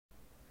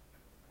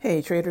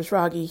Hey traders,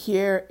 Ragi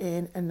here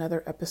in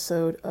another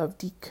episode of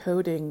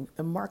Decoding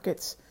the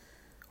Markets,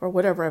 or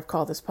whatever I've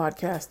called this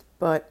podcast.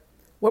 But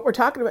what we're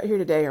talking about here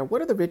today are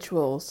what are the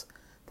rituals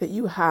that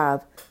you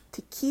have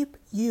to keep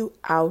you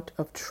out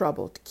of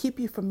trouble, to keep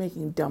you from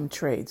making dumb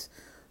trades.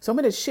 So I'm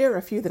going to share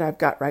a few that I've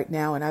got right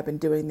now, and I've been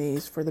doing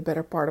these for the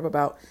better part of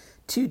about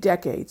 2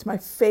 decades. My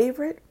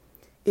favorite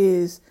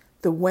is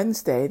the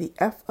Wednesday, the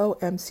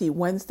FOMC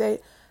Wednesday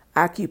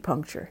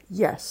acupuncture.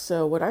 Yes,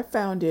 so what I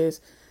found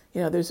is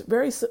there's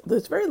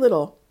very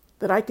little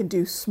that I can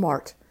do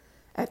smart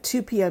at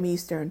 2 p.m.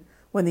 Eastern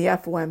when the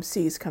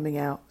FOMC is coming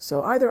out.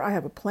 So either I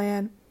have a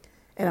plan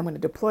and I'm going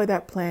to deploy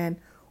that plan,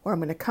 or I'm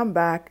going to come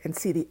back and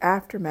see the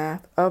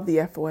aftermath of the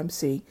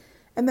FOMC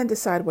and then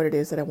decide what it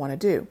is that I want to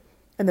do.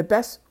 And the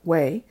best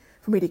way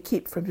for me to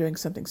keep from doing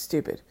something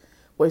stupid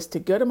was to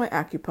go to my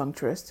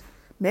acupuncturist,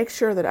 make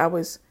sure that I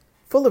was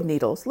full of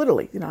needles,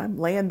 literally. I'm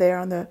laying there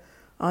on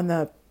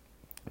the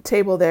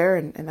table there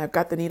and I've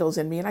got the needles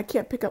in me and I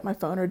can't pick up my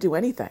phone or do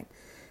anything.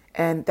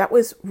 And that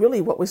was really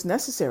what was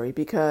necessary,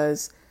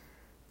 because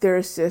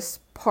there's this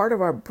part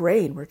of our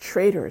brain, we're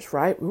traders,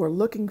 right? We were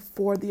looking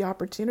for the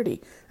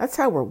opportunity. That's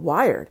how we're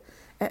wired.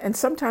 And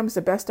sometimes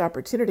the best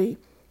opportunity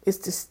is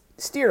to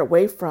steer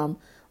away from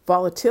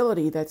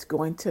volatility that's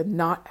going to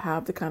not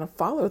have the kind of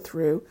follow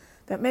through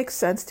that makes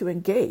sense to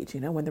engage,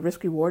 when the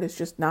risk reward is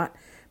just not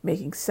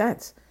making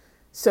sense.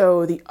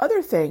 So the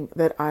other thing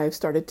that I've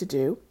started to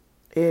do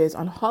is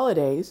on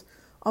holidays,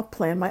 I'll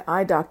plan my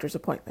eye doctor's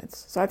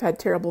appointments. So I've had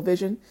terrible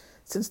vision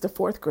since the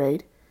 4th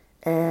grade,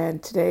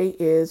 and today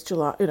is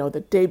July,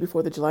 the day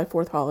before the July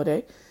 4th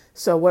holiday.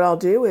 So what I'll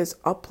do is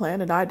I'll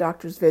plan an eye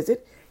doctor's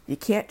visit. You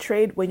can't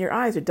trade when your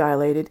eyes are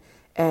dilated.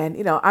 And,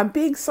 I'm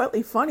being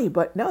slightly funny,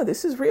 but no,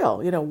 this is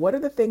real. What are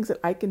the things that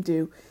I can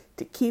do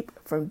to keep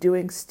from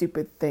doing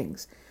stupid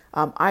things?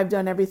 I've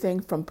done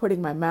everything from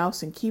putting my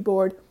mouse and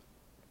keyboard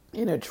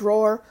in a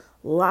drawer,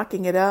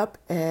 locking it up,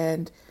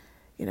 and,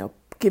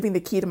 giving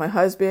the key to my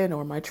husband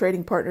or my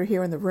trading partner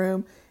here in the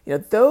room.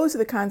 Those are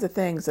the kinds of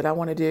things that I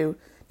want to do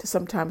to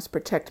sometimes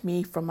protect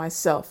me from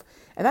myself.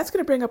 And that's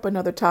going to bring up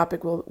another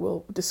topic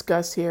we'll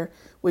discuss here,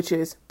 which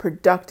is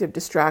productive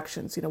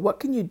distractions. What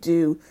can you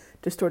do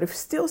to sort of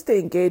still stay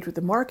engaged with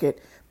the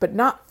market, but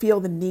not feel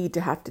the need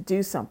to have to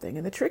do something?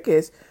 And the trick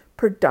is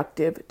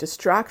productive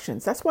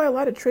distractions. That's why a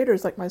lot of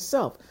traders like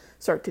myself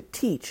start to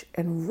teach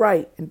and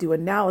write and do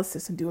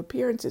analysis and do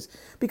appearances,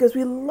 because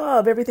we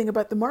love everything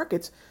about the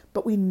markets,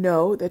 but we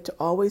know that to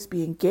always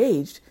be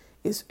engaged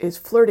is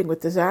flirting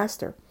with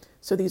disaster.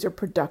 So these are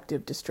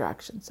productive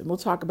distractions, and we'll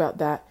talk about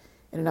that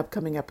in an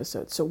upcoming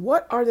episode. So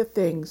what are the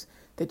things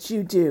that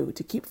you do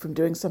to keep from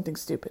doing something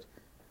stupid?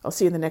 I'll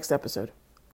see you in the next episode.